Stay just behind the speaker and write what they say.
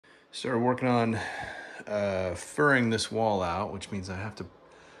Started working on furring this wall out, which means I have to,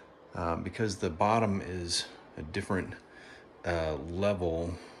 because the bottom is a different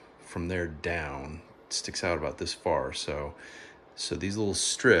level from there down, it sticks out about this far. So these little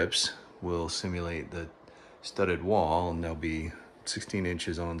strips will simulate the studded wall, and they'll be 16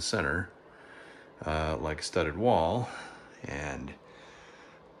 inches on center, like a studded wall, and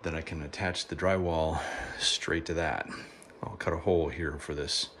then I can attach the drywall straight to that. I'll cut a hole here for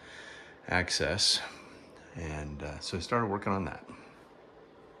this access, and so I started working on that.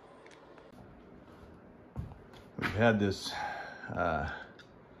 We've had this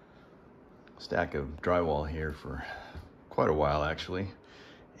stack of drywall here for quite a while actually,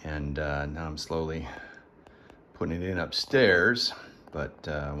 and now I'm slowly putting it in upstairs, but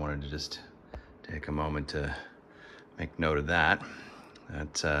I wanted to just take a moment to make note of that.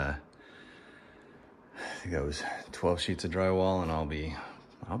 That's I think that was 12 sheets of drywall, and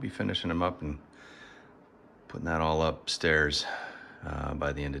I'll be finishing them up and putting that all upstairs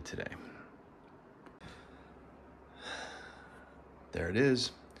by the end of today. There it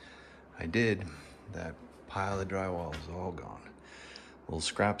is. I did. That pile of drywall is all gone. Little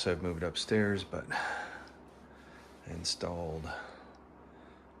scraps I've moved upstairs, but I installed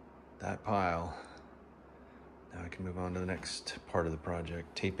that pile. Now I can move on to the next part of the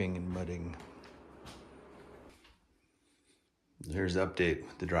project, taping and mudding. Here's the update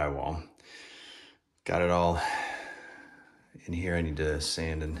with the drywall. Got it all in here. I need to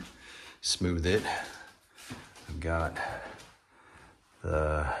sand and smooth it. I've got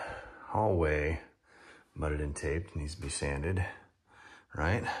the hallway mudded and taped, needs to be sanded,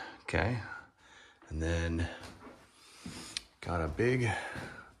 right? Okay. And then got a big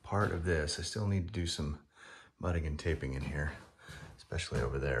part of this. I still need to do some mudding and taping in here, especially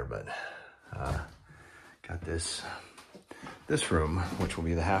over there, but got this room, which will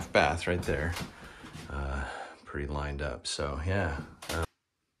be the half bath right there, pretty lined up. So yeah,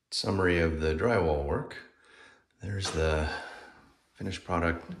 summary of the drywall work. There's the finished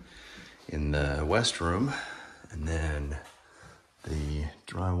product in the west room, and then the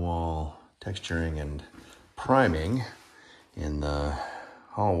drywall texturing and priming in the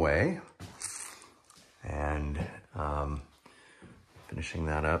hallway, and finishing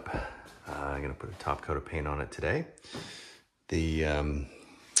that up. I'm gonna put a top coat of paint on it today. The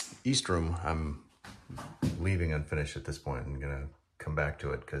east room I'm leaving unfinished at this point. I'm gonna come back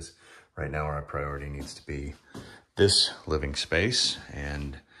to it because right now our priority needs to be this living space,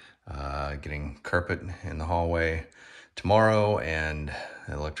 and getting carpet in the hallway tomorrow, and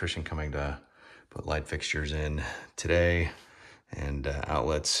an electrician coming to put light fixtures in today, and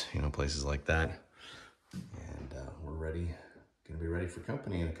outlets, you know, places like that. And we're ready, gonna be ready for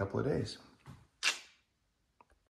company in a couple of days.